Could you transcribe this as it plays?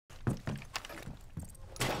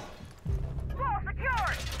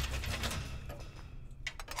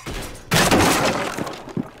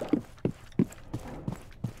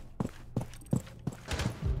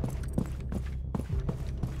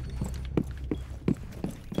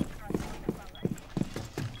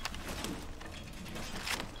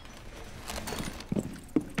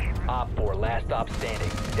last stop standing.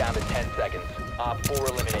 Down to 10 seconds. Op 4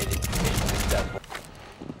 eliminated. Mission successful.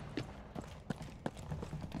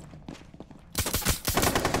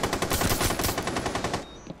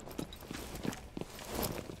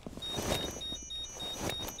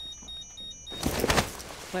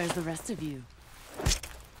 Where's the rest of you?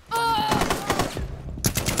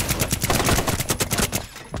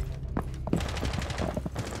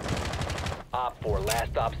 Op 4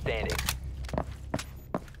 last stop standing.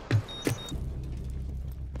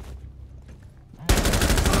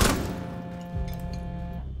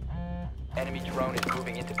 Enemy drone is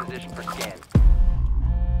moving into position for scan.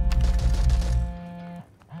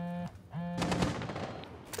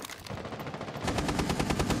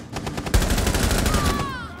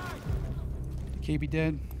 KB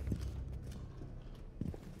dead.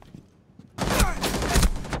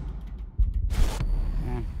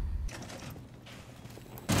 Yeah.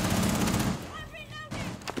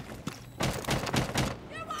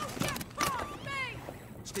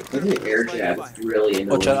 Look at the air jab. It's really annoying.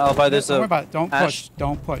 Watch out, Alpha. There's Don't worry a. about it. Don't Ash. push.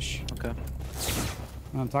 Don't push. Okay.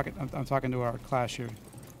 I'm talking to our clash here.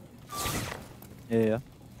 Yeah.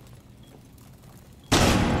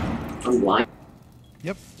 I'm blind.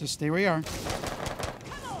 Yep. Just stay where you are.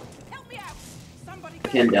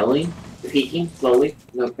 Candeli. Peeking slowly.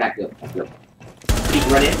 No, back up. Back up. Peek,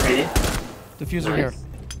 run in. Diffuser Nice. here.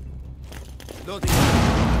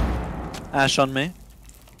 Ash on me.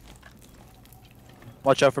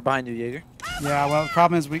 Watch out for behind you, Jaeger. Yeah. Well, the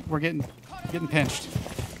problem is we're getting pinched.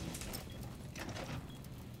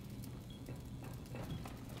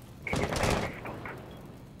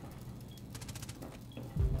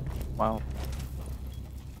 Wow.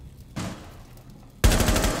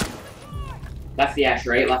 That's the Ash,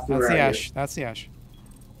 right? Last That's the Ash. That's the Ash.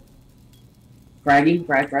 Fragging.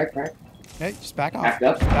 Frag. Hey, just back off. Back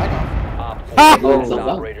up. Just back off. Op 4 Ah! last Oh.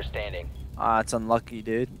 operator standing. Ah, it's unlucky,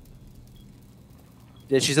 dude.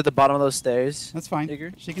 Yeah, she's at the bottom of those stairs. That's fine.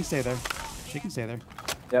 Jaeger. She can stay there. She can stay there.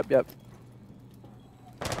 Yep.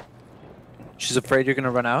 She's afraid you're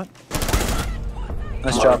gonna run out.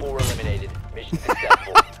 Nice Op job. 4 eliminated. Mission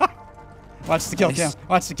successful. Watch the kill Nice. cam.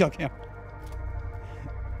 Watch the kill cam.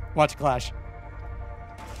 Watch clash.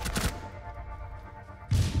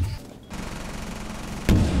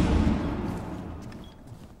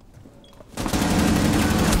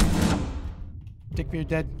 Dickbeard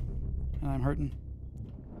dead. And I'm hurting.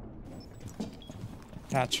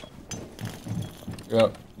 Patch.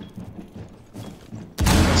 Yep.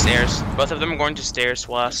 Stairs. Both of them are going to stairs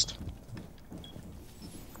west.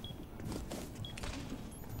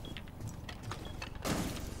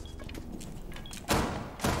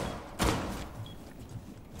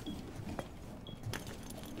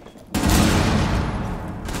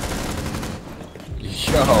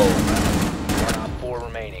 Yo. 1 Op 4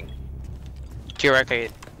 remaining. T-Rec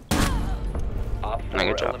 8. Op 4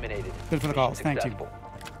 Good job. eliminated. Good for the calls. Thank you. Successful.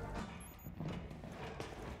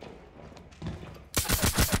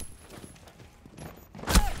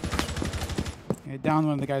 Yeah, down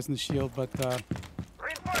one of the guys in the shield, but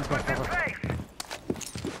I've got cover.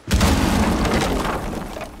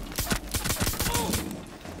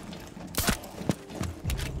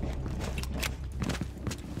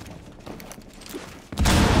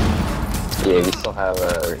 Yeah, we still have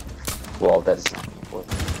a wall that's.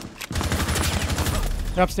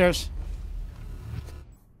 They're upstairs.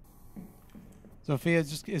 Sophia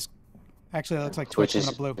just is actually it looks like Twitch coming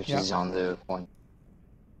up blue. Which Yeah. is on the point.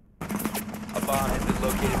 A bomb has been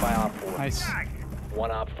located by Op 4. Nice.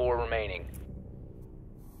 1 Op 4 remaining.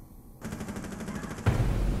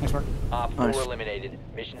 Nice work. Op 4 Nice. eliminated.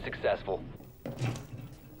 Mission successful.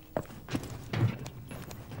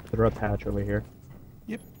 Throw a patch over here.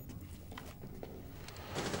 Yep.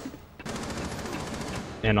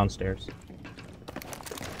 And on stairs.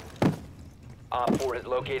 Op 4 has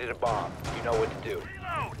located a bomb. You know what to do.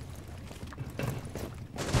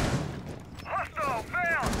 Hostile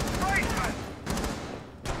found! Basement!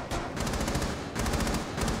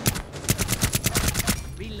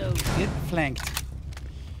 Reload. Get flanked.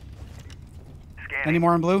 Any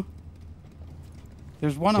more on blue?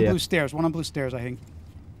 There's one on Yeah. blue stairs. One on blue stairs, I think.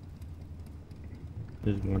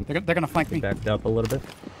 There's one. They're gonna flank me. Backed up a little bit.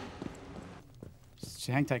 Just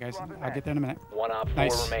hang tight, guys. I'll get there in a minute. 1 Op 4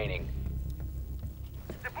 Nice. remaining.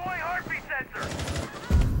 Deploying heartbeat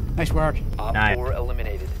sensor! Nice work. Op Nice. 4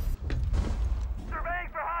 eliminated. Surveying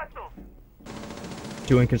for hostiles!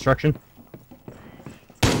 2 in construction.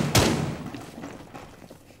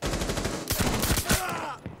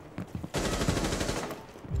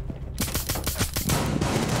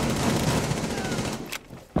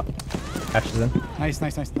 Ash is in. Nice.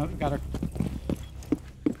 No, got her.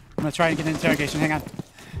 gonna try and get an interrogation. Hang on.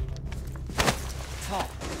 Talk.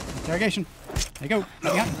 Interrogation. There you go.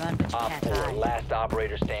 Hang on. Rampage Op can't 4, hide. last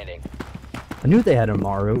operator standing. I knew they had a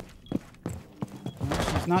Maru.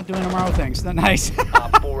 Well, she's not doing Amaro things. Not nice.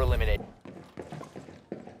 Op 4 eliminated.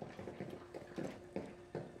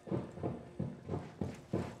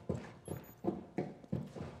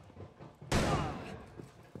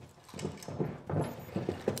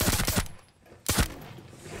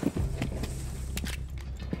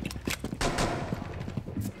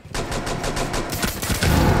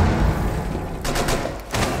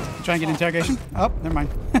 Try and get interrogation. Oh, never mind.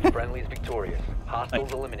 Friendly's victorious.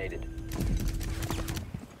 Hostiles eliminated.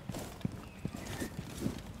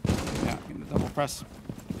 Yeah, getting the double press.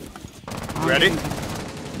 Ready?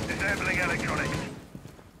 Disabling electronics.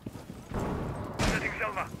 Setting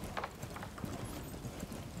silver.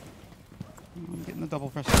 I'm getting the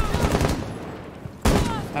double press.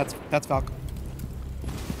 That's Valk.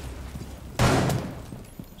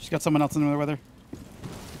 She's got someone else in there with her.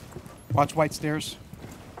 Watch white stairs.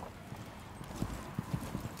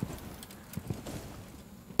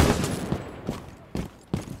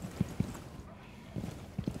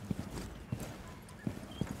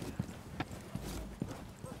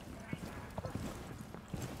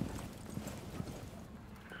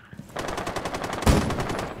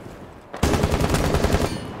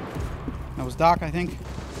 That was Doc, I think.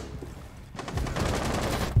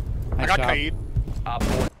 Nice I got job. Kaid. Op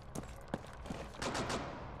 4.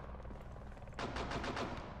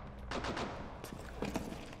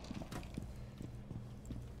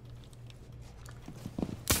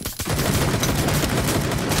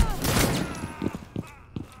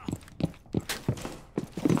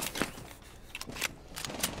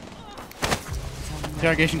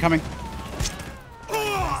 Interrogation coming.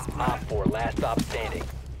 Op 4, last stop standing.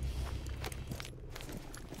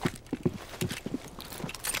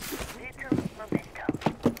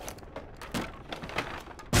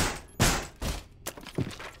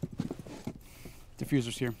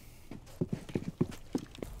 Diffuser's here.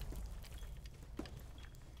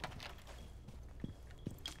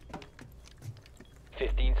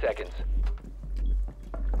 Seconds.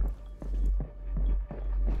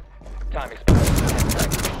 Time expired. 10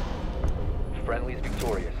 seconds. Friendly's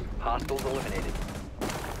victorious. Hostiles eliminated.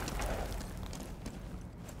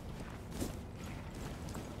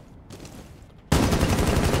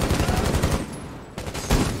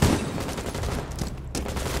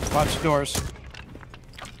 Watch doors.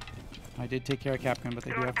 I did take care of Capcom, but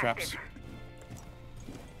they do have traps.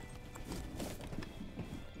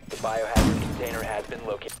 The biohazard container has been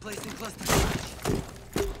located. Placing cluster charge.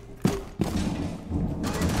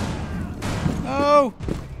 Oh!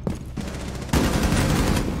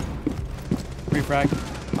 Refrag.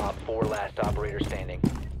 Op 4, last operator standing.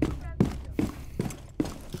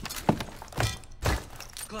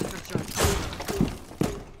 Cluster charge.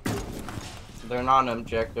 They're not an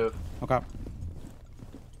objective. Okay.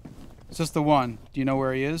 It's just the one. Do you know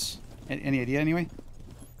where he is? Any idea anyway?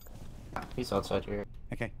 He's outside here.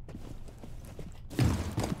 Okay.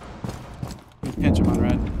 Pinch him on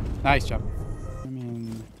red. Nice job. I'm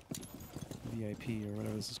in VIP or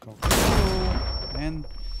whatever this is called. And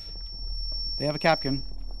they have a Capcan.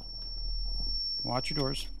 Watch your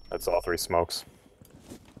doors. That's all three smokes.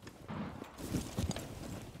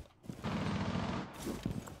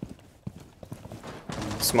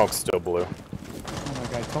 Smoke's still blue. Oh,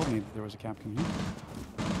 that guy told me that there was a Capcan here.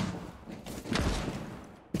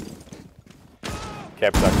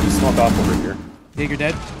 Capduck, you smoke off over here. Jaeger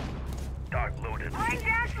dead. Dark loaded. I'm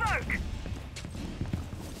dash lurk.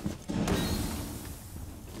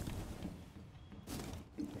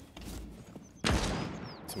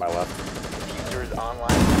 To my left. Diffuser is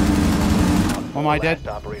online. Op 4, Am I dead?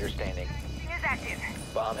 last operator standing. Is active.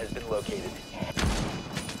 Bomb has been located.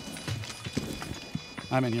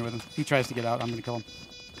 I'm in here with him. He tries to get out. I'm going to kill him.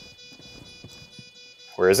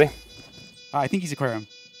 Where is he? I think he's aquarium.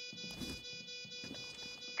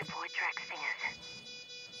 Deploy track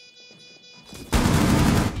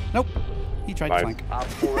singers. Nope. He tried Nice. to flank. Op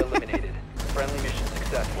 4 eliminated. Friendly mission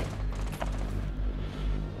successful.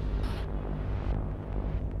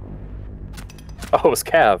 Oh, it was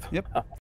Cav. Yep.